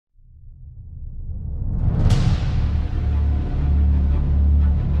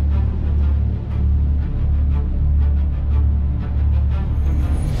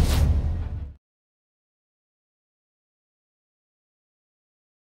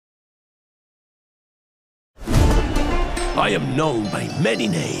I am known by many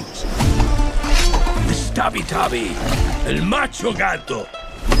names. The Stabby Tabby, El Macho Gato,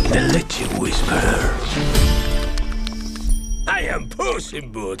 the Leche Whisperer. I am Puss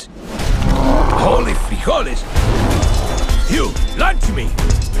in Boots. Holy frijoles! You, lunch me!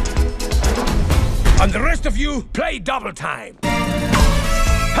 And the rest of you, play double time.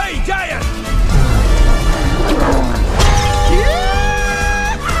 Hey, Giant!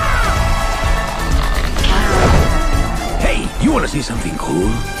 Hey, you wanna see something cool?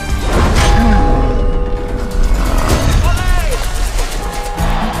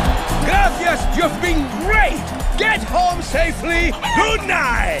 Gracias, you've been great! Get home safely! Good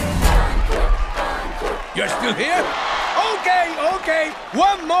night! You're still here? Okay,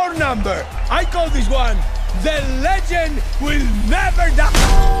 one more number. I call this one, The Legend Will Never Die.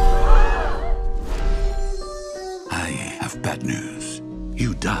 I have bad news.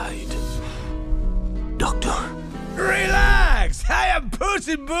 You died. Doctor. Relax! I am Puss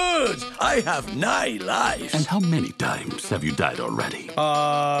in Boots! I have 9 lives. And how many times have you died already?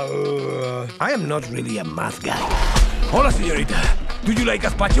 I am not really a math guy. Hola, señorita. Do you like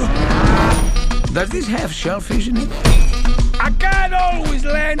gazpacho? Does this have shellfish in it? A cat always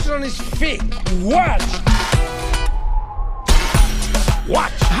lands on his feet. Watch!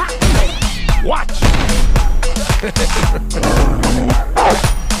 Watch! Watch!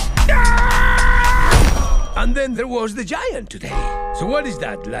 And then there was the giant today. So what is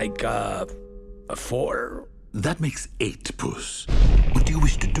that, like, a 4? That makes 8, Puss. What do you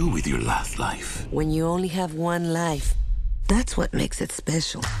wish to do with your last life? When you only have one life, that's what makes it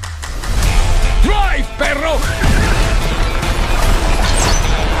special. Drive, perro!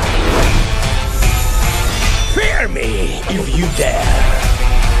 Fear me if you dare.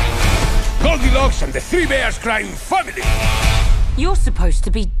 Goldilocks and the 3 Bears Crime Family. You're supposed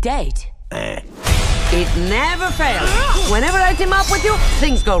to be dead. It never fails. Whenever I team up with you,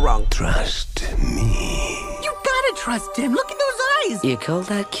 things go wrong. Trust me. You gotta trust him. Look at those eyes. You call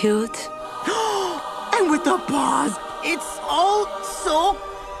that cute? And with the paws. It's all so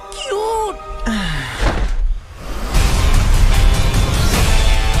cute.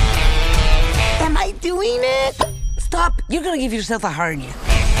 Am I doing it? Stop. You're gonna give yourself a hernia.